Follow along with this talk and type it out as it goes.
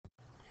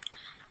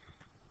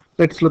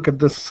Let's look at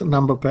this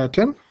number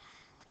pattern.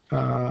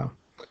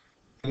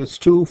 It's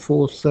 2,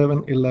 4,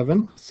 7,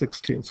 11,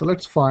 16. So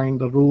let's find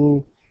the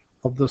rule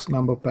of this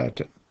number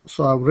pattern.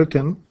 So I've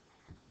written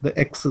the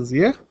x's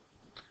here.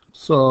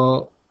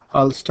 So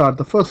I'll start.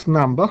 The first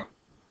number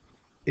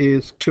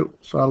is 2.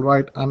 So I'll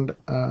write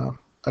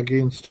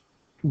against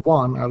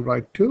 1, I'll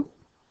write 2.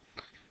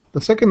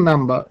 The second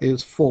number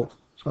is 4.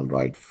 So I'll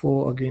write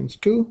 4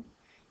 against 2.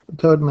 The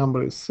third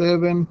number is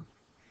 7,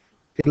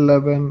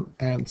 11,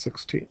 and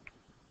 16.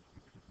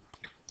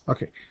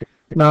 Okay.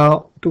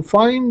 Now, to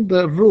find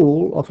the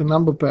rule of a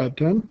number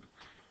pattern,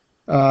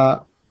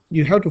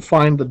 you have to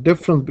find the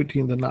difference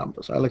between the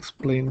numbers. I'll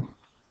explain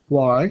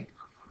why.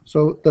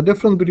 So the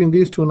difference between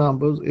these two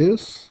numbers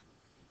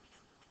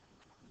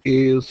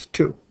is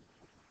 2.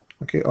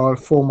 Okay, or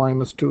 4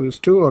 minus 2 is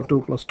 2, or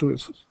 2 plus 2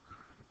 is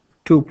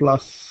 2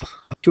 plus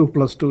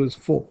 2 is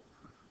 4.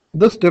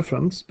 This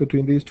difference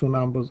between these two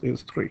numbers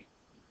is 3.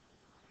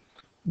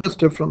 This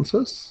difference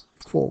is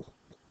 4.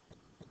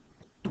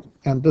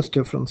 And this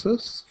difference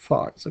is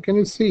 5. So can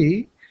you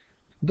see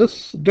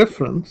this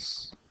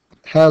difference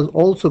has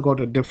also got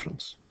a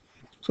difference.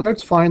 So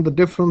let's find the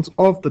difference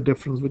of the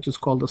difference, which is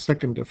called the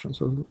second difference.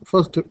 So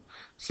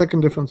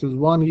second difference is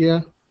 1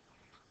 here,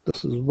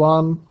 this is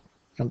 1,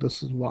 and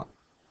this is 1.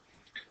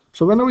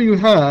 So whenever you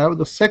have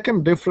the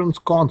second difference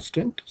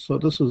constant, so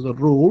this is a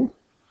rule,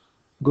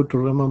 good to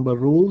remember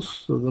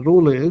rules. So the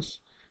rule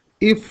is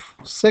if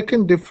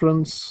second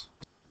difference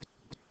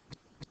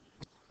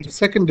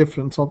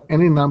of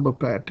any number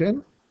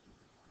pattern,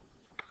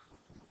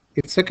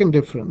 if second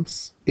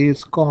difference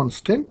is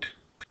constant,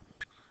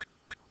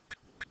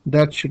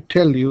 that should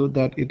tell you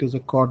that it is a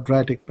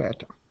quadratic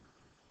pattern.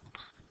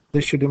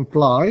 This should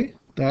imply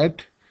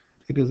that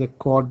it is a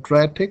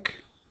quadratic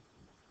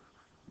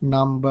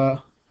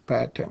number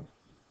pattern.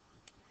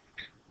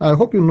 I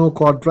hope you know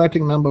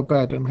quadratic number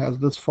pattern has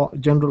this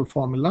general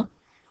formula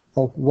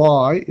of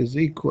y is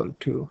equal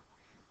to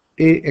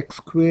ax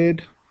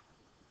squared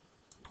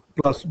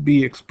plus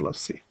bx plus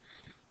c.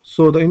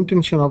 So the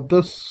intention of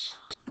this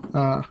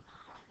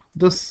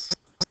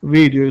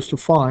video is to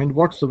find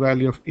what's the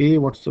value of a,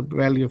 what's the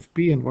value of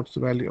b, and what's the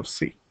value of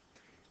c.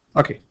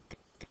 Okay,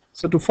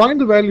 so to find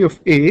the value of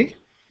a,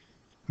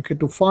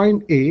 to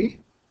find a,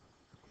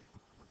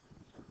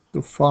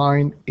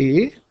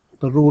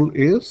 the rule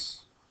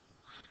is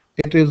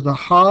it is the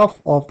half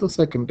of the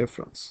second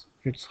difference.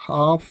 It's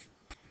half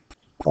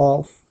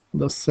of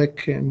the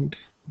second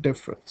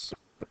difference.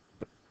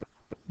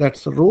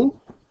 That's the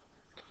rule.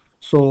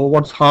 So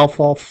what's half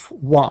of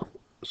 1?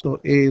 So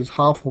a is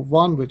half of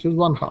 1, which is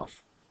 1/2,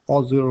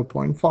 or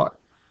 0.5.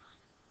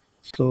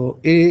 So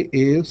a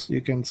is,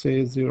 you can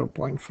say,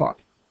 0.5.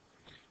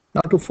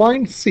 Now to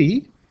find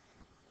c,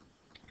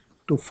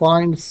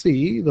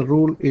 the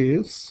rule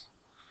is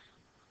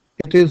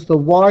it is the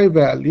y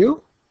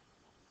value.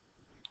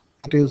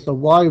 It is the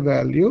y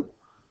value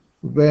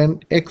when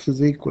x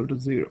is equal to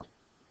 0.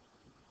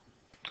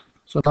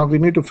 So now we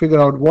need to figure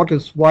out what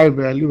is y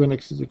value when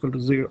x is equal to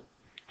 0.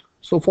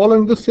 So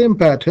following the same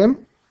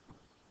pattern,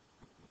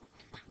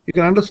 you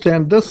can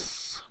understand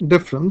this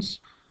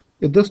difference.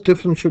 This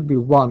difference should be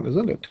 1,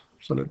 isn't it?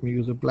 So let me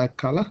use a black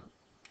color.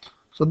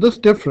 So this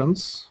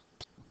difference,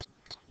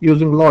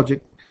 using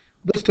logic,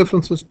 this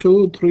difference is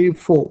 2, 3,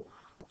 4.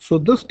 So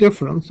this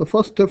difference, the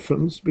first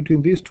difference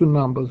between these two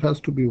numbers has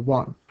to be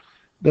 1.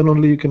 Then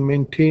only you can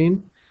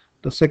maintain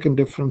the second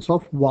difference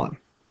of 1.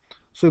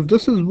 So if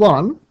this is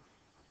 1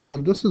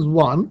 and this is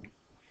 1,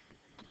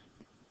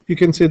 you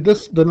can say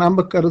the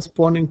number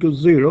corresponding to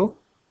 0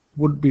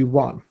 would be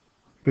 1,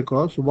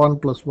 because 1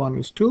 plus 1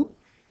 is 2,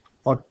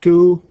 or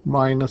 2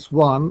 minus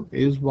 1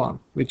 is 1,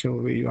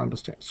 whichever way you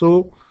understand.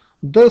 So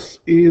this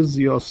is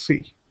your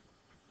C.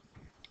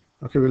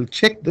 Okay, we'll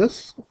check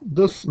this.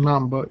 This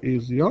number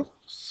is your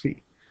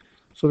C.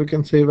 So we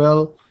can say,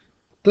 well,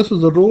 this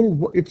is the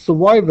rule. It's the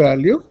y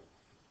value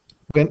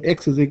when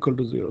x is equal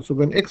to 0. So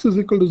when x is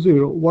equal to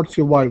 0, what's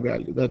your y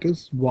value? That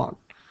is 1.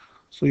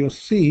 So your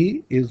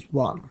C is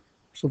 1.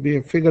 So we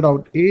have figured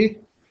out A,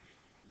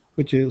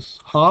 which is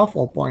half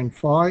or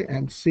 0.5,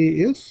 and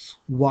C is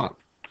 1.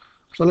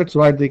 So let's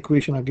write the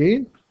equation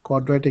again.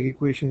 Quadratic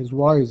equation is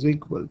y is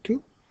equal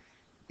to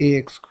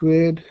ax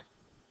squared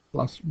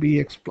plus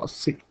bx plus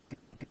c.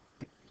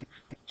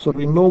 So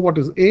we know what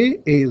is A.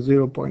 A is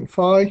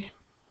 0.5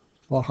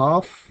 or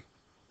half,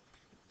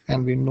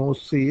 and we know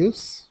C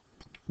is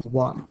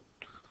 1.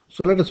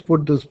 So let us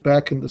put this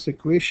back in this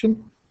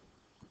equation.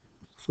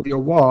 So your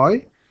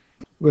y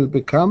will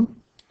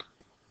become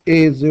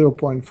A is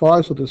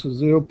 0.5, so this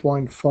is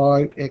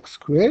 0.5 x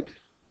squared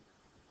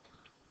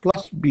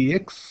plus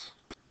bx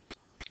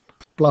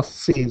plus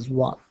c is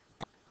 1.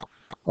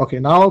 Okay,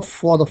 now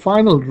for the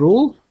final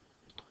rule,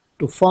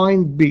 to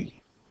find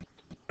b,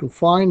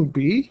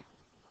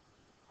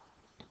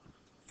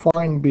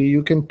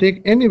 you can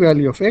take any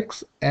value of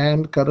x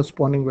and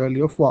corresponding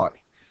value of y.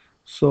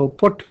 So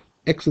put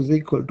x is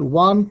equal to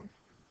 1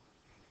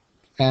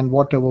 and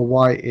whatever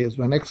y is.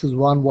 When x is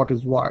 1, what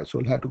is y? So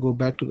we'll have to go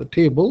back to the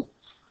table.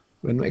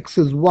 When x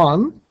is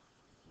 1,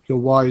 your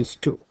y is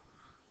 2.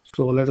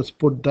 So let us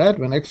put that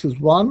when x is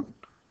 1,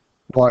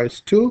 y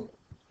is 2,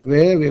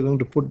 where we are going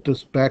to put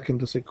this back in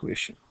this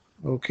equation.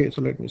 Okay,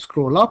 so let me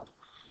scroll up.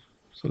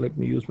 So let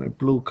me use my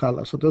blue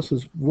color. So this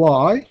is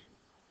y.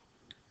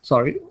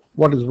 Sorry,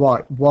 what is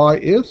y? Y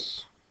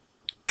is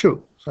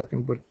 2. So I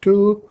can put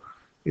 2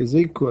 is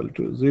equal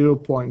to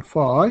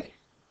 0.5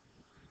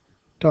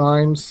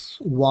 times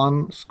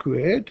 1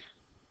 squared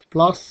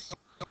plus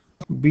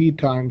b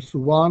times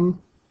 1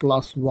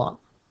 plus 1.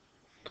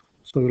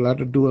 So we'll have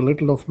to do a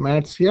little of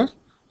maths here.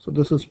 So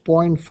this is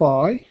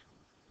 0.5.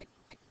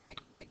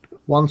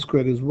 1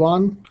 squared is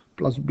 1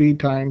 plus b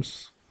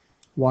times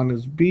 1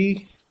 is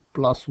b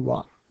plus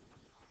 1.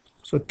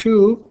 So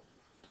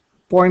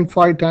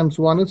 0.5 times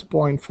 1 is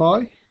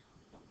 0.5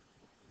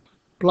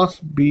 plus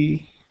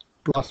b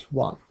plus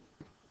 1.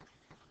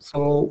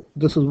 So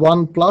this is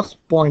 1 plus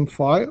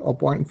 0.5 or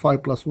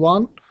 0.5 plus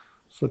 1.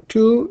 So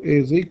 2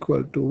 is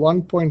equal to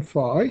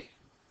 1.5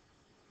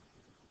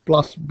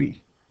 plus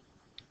b,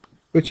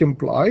 which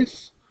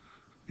implies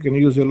you can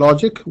use your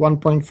logic.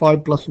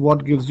 1.5 plus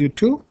what gives you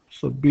 2?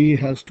 So b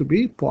has to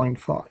be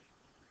 0.5.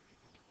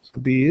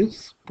 So b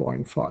is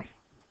 0.5.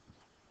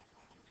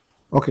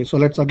 Okay, so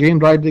let's again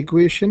write the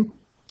equation.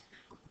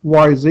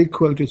 Y is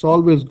equal to, it's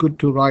always good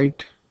to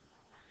write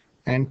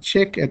and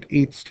check at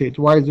each stage.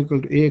 Y is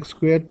equal to ax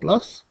squared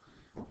plus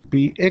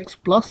bx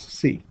plus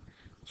c.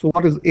 So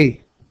what is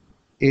a?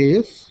 A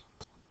is,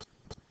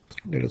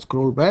 let us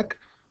scroll back,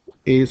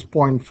 a is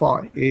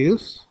 0.5. A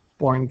is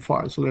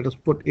 0.5. So let us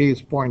put a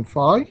is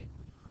 0.5.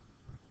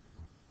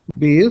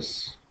 B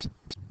is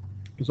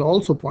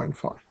also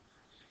 0.5.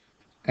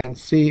 And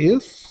C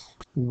is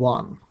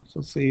 1. So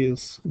C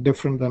is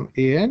different than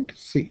A and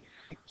C.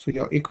 So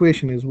your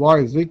equation is y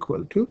is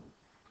equal to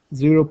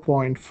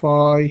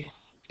 0.5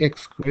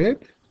 x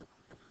squared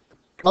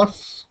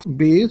plus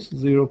b is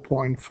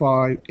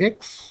 0.5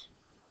 x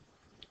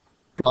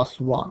plus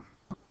 1.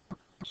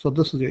 So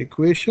this is your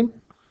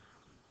equation.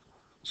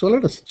 So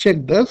let us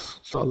check this.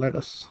 So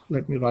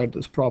let me write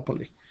this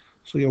properly.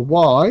 So your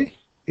y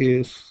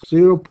is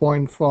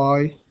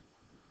 0.5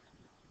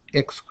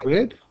 x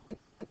squared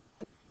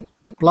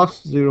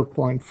plus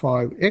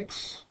 0.5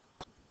 x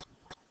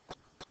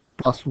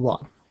plus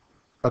 1.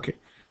 Okay,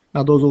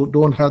 now those who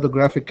don't have the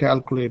graphic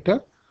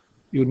calculator,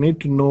 you need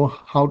to know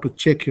how to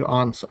check your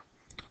answer.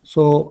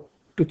 So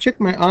to check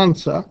my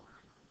answer,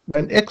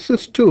 when x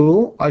is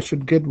 2, I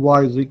should get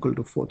y is equal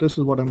to 4. This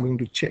is what I'm going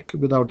to check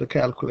without the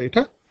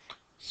calculator.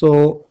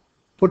 So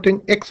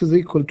putting x is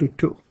equal to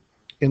 2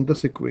 in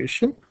this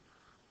equation,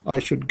 I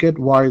should get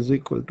y is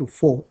equal to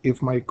 4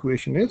 if my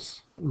equation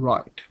is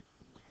right.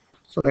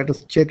 So let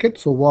us check it.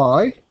 So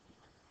y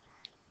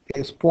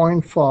is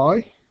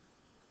 0.5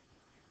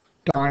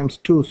 times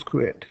 2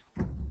 squared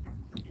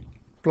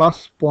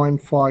plus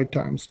 0.5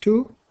 times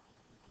 2,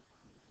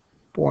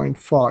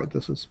 0.5.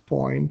 This is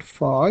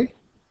 0.5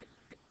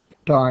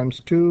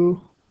 times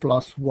 2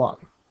 plus 1.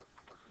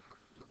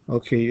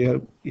 Okay,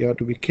 you have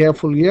to be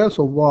careful here.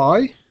 So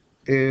y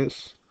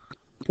is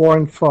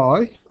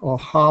 0.5 or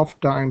half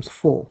times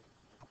 4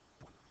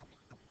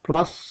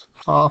 plus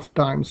half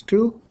times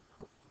 2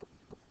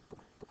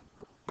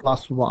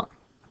 plus 1.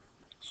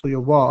 So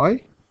your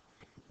y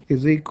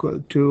is equal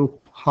to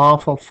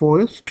half of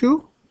 4 is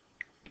 2,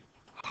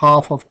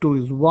 half of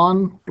 2 is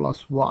 1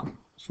 plus 1.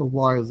 So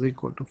y is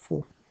equal to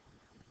 4.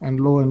 And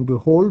lo and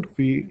behold,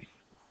 we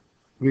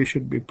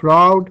should be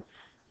proud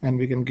and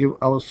we can give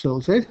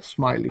ourselves a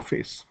smiley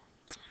face.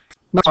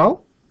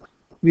 Now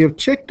we have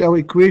checked our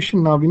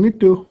equation. Now we need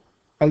to,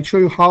 I'll show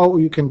you how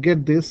you can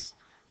get this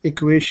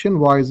equation.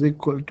 Y is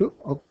equal to,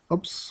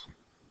 oops,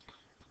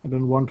 I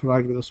don't want to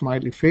write with a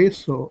smiley face.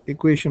 So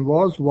equation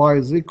was y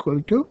is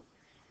equal to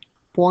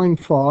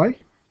 0.5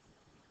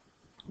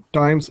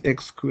 times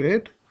x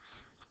squared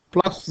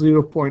plus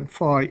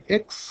 0.5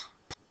 x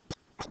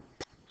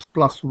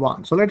plus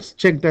 1. So let's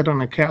check that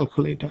on a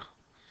calculator.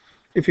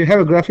 If you have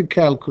a graphic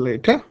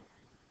calculator,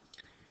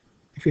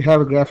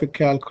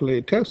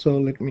 so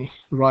let me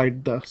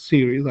write the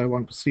series. I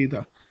want to see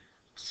the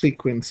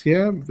sequence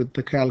here with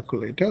the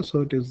calculator.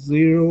 So it is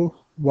 0,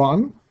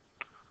 1,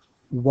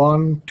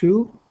 1,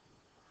 2,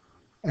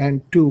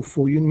 and 2,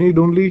 4. You need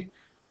only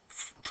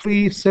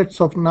 3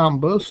 sets of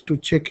numbers to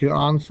check your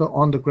answer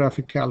on the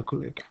graphic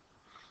calculator.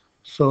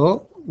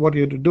 So what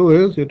you have to do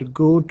is you have to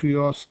go to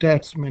your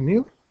stats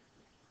menu,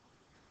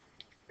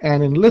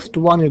 and in list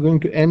 1 you're going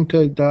to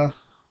enter the,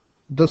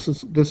 this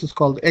is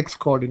called the x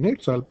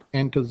coordinate. So I'll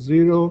enter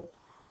 0,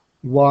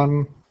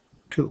 1,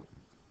 2.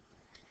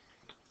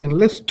 In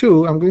list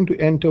 2 I'm going to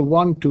enter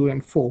 1, 2,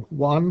 and 4.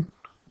 1,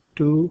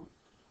 2,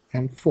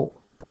 and 4.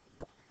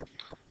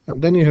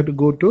 And then you have to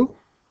go to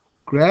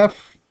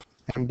graph,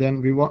 and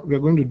then we're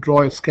going to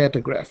draw a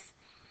scatter graph.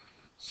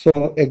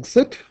 So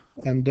exit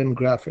and then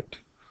graph it.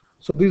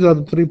 So these are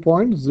the 3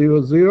 points,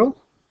 0, 0,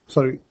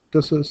 sorry,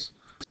 this is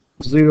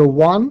 0,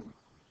 1,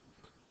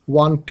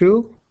 1,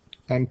 2,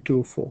 and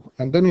 2, 4.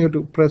 And then you have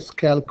to press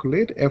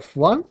calculate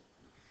F1,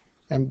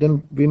 and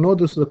then we know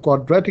this is a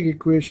quadratic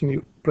equation,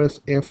 you press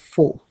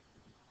F4.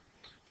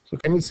 So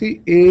can you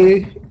see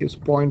A is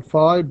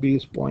 0.5, B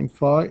is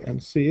 0.5,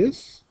 and C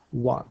is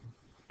 1.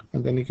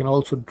 And then you can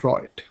also draw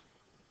it.